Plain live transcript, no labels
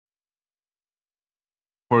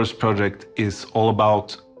Forest Project is all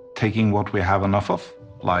about taking what we have enough of,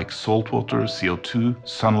 like saltwater, CO2,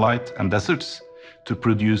 sunlight, and deserts, to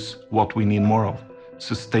produce what we need more of,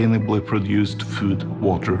 sustainably produced food,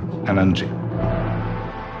 water, and energy.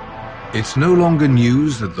 It's no longer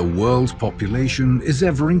news that the world's population is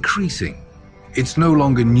ever increasing. It's no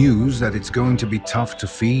longer news that it's going to be tough to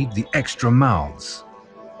feed the extra mouths.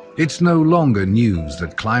 It's no longer news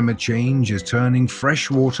that climate change is turning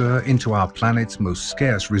fresh water into our planet's most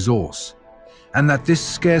scarce resource, and that this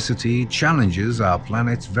scarcity challenges our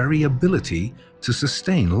planet's very ability to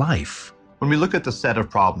sustain life. When we look at the set of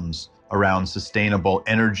problems around sustainable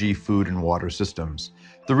energy, food, and water systems,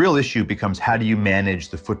 the real issue becomes how do you manage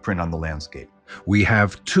the footprint on the landscape? We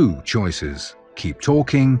have two choices: keep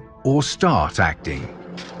talking or start acting.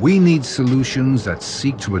 We need solutions that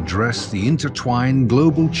seek to address the intertwined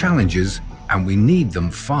global challenges, and we need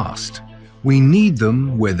them fast. We need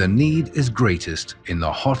them where the need is greatest, in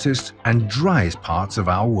the hottest and driest parts of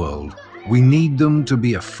our world. We need them to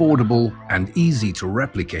be affordable and easy to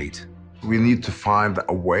replicate. We need to find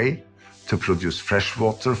a way to produce fresh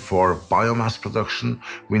water for biomass production.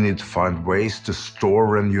 We need to find ways to store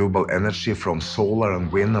renewable energy from solar and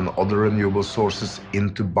wind and other renewable sources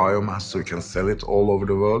into biomass so we can sell it all over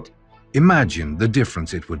the world. Imagine the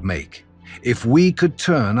difference it would make if we could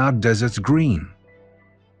turn our deserts green.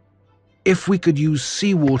 If we could use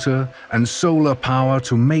seawater and solar power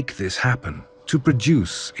to make this happen, to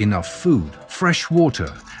produce enough food, fresh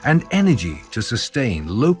water, and energy to sustain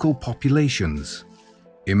local populations.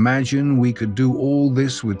 Imagine we could do all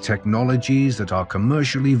this with technologies that are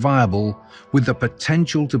commercially viable, with the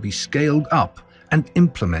potential to be scaled up and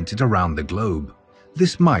implemented around the globe.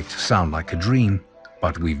 This might sound like a dream,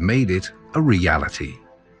 but we've made it a reality.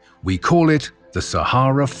 We call it the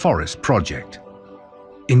Sahara Forest Project.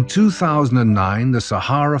 In 2009, the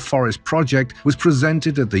Sahara Forest Project was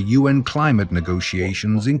presented at the UN climate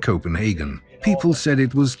negotiations in Copenhagen. People said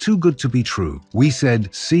it was too good to be true. We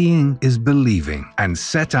said, seeing is believing, and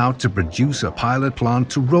set out to produce a pilot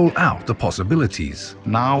plant to roll out the possibilities.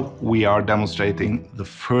 Now we are demonstrating the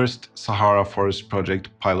first Sahara Forest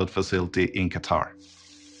Project pilot facility in Qatar.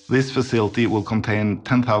 This facility will contain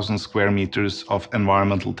 10,000 square meters of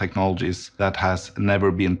environmental technologies that has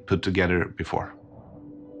never been put together before.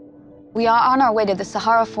 We are on our way to the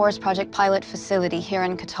Sahara Forest Project pilot facility here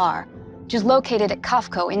in Qatar, which is located at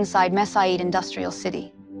Kafko inside Mesaid Industrial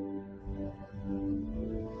City.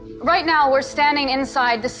 Right now, we're standing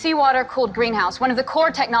inside the seawater-cooled greenhouse, one of the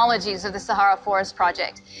core technologies of the Sahara Forest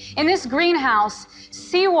Project. In this greenhouse,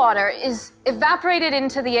 seawater is evaporated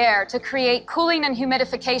into the air to create cooling and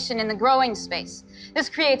humidification in the growing space. This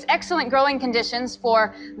creates excellent growing conditions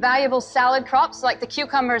for valuable salad crops like the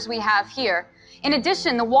cucumbers we have here. In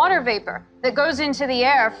addition, the water vapor that goes into the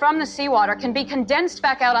air from the seawater can be condensed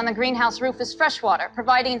back out on the greenhouse roof as fresh water,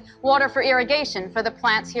 providing water for irrigation for the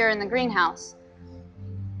plants here in the greenhouse.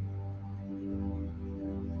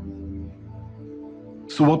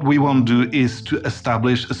 So what we want to do is to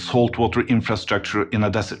establish a saltwater infrastructure in a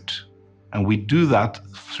desert. And we do that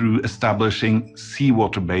through establishing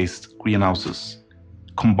seawater-based greenhouses,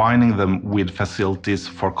 combining them with facilities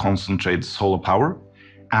for concentrated solar power,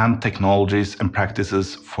 and technologies and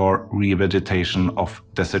practices for revegetation of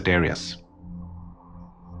desert areas.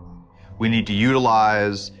 We need to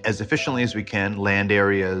utilize as efficiently as we can land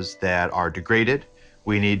areas that are degraded.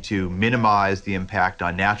 We need to minimize the impact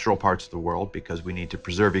on natural parts of the world because we need to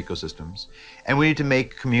preserve ecosystems. And we need to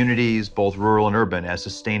make communities, both rural and urban, as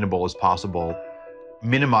sustainable as possible,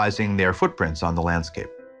 minimizing their footprints on the landscape.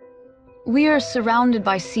 We are surrounded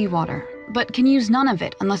by seawater, but can use none of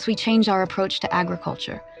it unless we change our approach to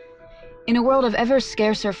agriculture. In a world of ever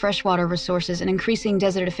scarcer freshwater resources and increasing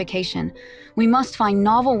desertification, we must find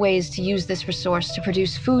novel ways to use this resource to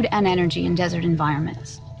produce food and energy in desert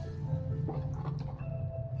environments.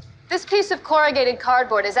 This piece of corrugated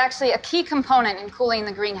cardboard is actually a key component in cooling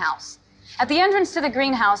the greenhouse. At the entrance to the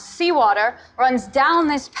greenhouse, seawater runs down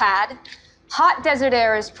this pad. Hot desert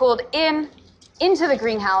air is pulled into the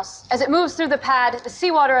greenhouse. As it moves through the pad, the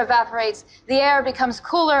seawater evaporates, the air becomes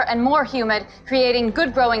cooler and more humid, creating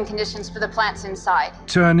good growing conditions for the plants inside.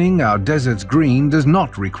 Turning our deserts green does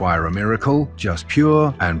not require a miracle, just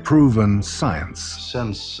pure and proven science.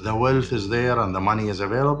 Since the wealth is there and the money is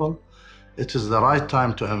available, it is the right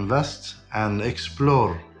time to invest and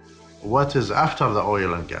explore what is after the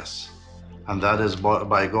oil and gas. And that is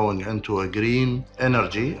by going into a green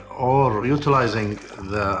energy or utilizing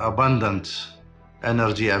the abundant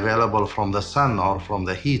energy available from the sun or from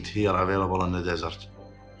the heat here available in the desert.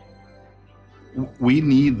 We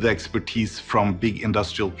need the expertise from big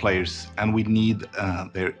industrial players, and we need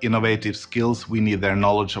their innovative skills. We need their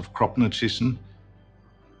knowledge of crop nutrition.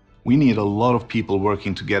 We need a lot of people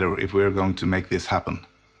working together if we're going to make this happen.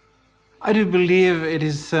 I do believe it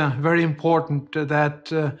is very important that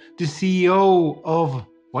the CEO of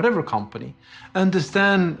whatever company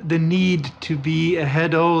understand the need to be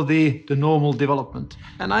ahead of the normal development.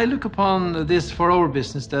 And I look upon this for our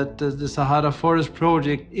business, that the Sahara Forest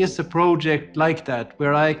Project is a project like that,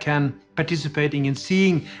 where I can participating in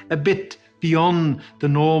seeing a bit beyond the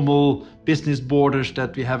normal business borders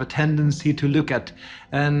that we have a tendency to look at.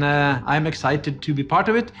 And I'm excited to be part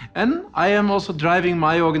of it. And I am also driving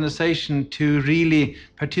my organization to really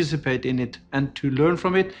participate in it and to learn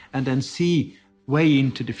from it and then see way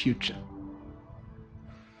into the future.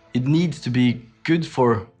 It needs to be good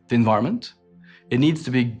for the environment, it needs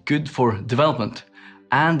to be good for development,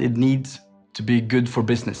 and it needs to be good for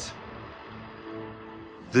business.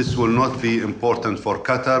 This will not be important for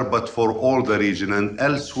Qatar, but for all the region and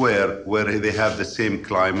elsewhere where they have the same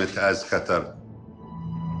climate as Qatar.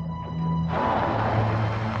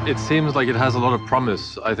 It seems like it has a lot of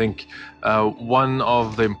promise. I think one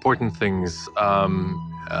of the important things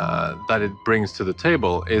that it brings to the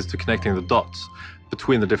table is to connecting the dots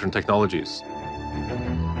between the different technologies.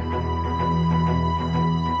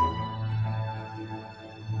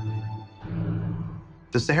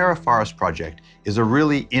 The Sahara Forest Project is a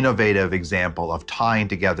really innovative example of tying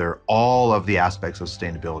together all of the aspects of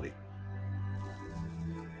sustainability.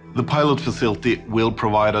 The pilot facility will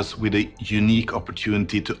provide us with a unique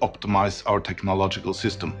opportunity to optimize our technological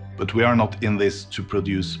system, but we are not in this to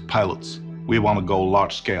produce pilots. We want to go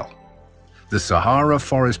large scale. The Sahara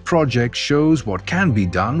Forest Project shows what can be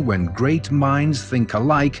done when great minds think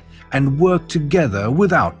alike and work together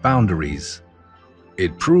without boundaries.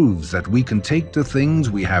 It proves that we can take the things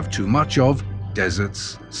we have too much of,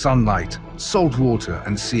 deserts, sunlight, salt water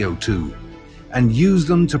and CO2, and use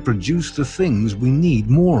them to produce the things we need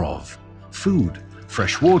more of: food,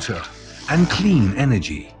 fresh water, and clean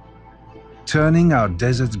energy. Turning our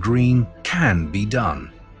deserts green can be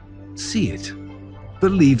done. See it,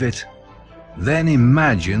 believe it, then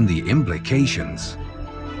imagine the implications.